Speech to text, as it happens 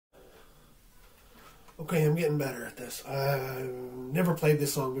Okay, I'm getting better at this. I've never played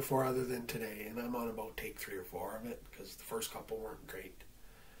this song before other than today, and I'm on about take 3 or 4 of it because the first couple weren't great.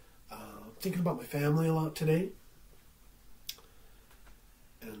 I'm thinking about my family a lot today,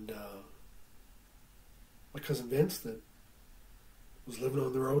 and my cousin Vince that was living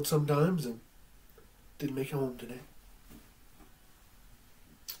on the road sometimes and didn't make it home today.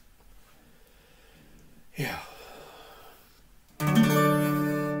 Yeah.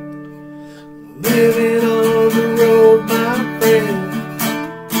 Living on the road, my friend,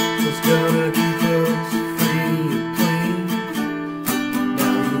 was gonna keep us free and clean.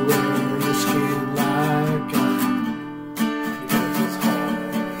 Now you wear your skin like iron, because it's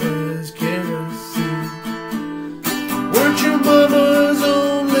hard as kerosene. Weren't your mama's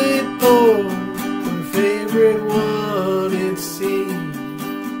only boy, her favorite one, it seemed?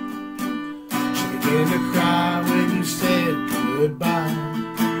 She began to cry when you said goodbye.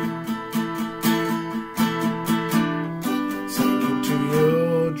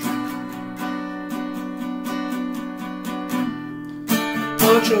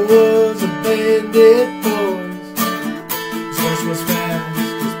 Pancho was a bandit, boys. His horse was fast,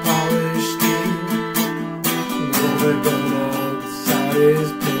 his polished steel. He wore a gun outside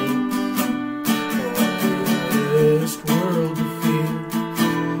his pants for this world to feel.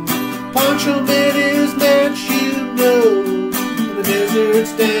 Pancho met his match, you know, in the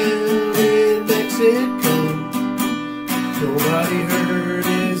deserts down in Mexico. Nobody heard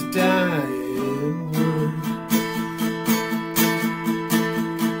his dying word.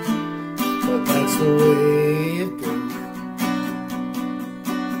 That's the way it goes.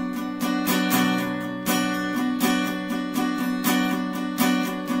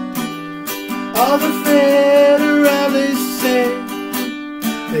 All the federalists say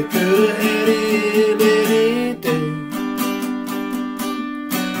they could have had him any day.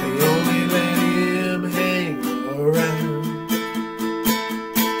 They only let him hang around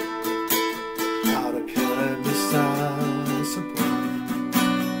out of kindness, I suppose.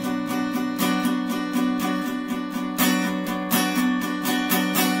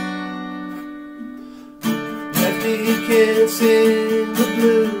 He can't sing the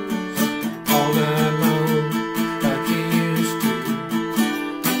blues all night long like he used to.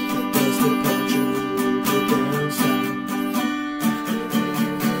 But does the Pancho go down south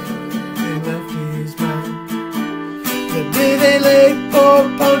in Lefty's mouth? The day they laid poor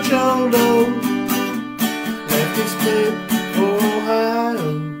Pancho low, Lefty split for Ohio,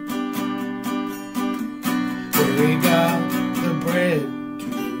 where he got the bread to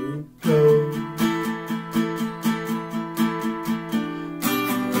go.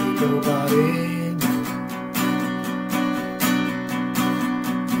 Nobody knows.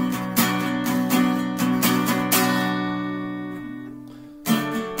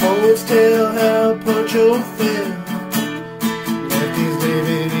 Poets tell how Pancho fell. Lefty's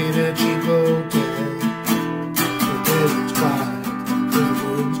living in a cheap hotel. The desert's quiet, the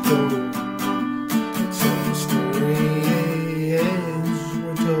moon's cold. And so the story ends,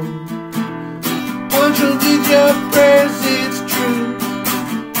 we're told. Pancho did your prayers, it's true.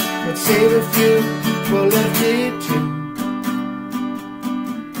 But save a few for Lefty too.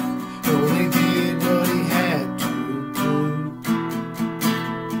 Only did what he had to do.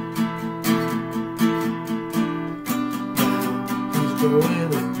 Now he's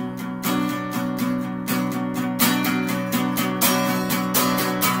growing up.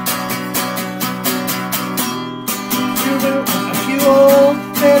 A few old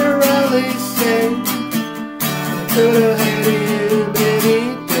federalists say they could have had him any.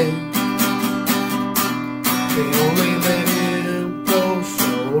 They only let him go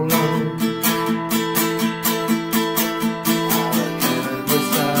so long. Out of kindness,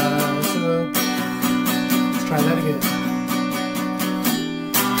 I suppose. Let's try that again.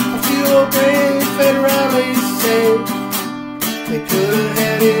 A few old brave federalists say they could have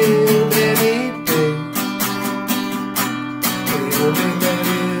had it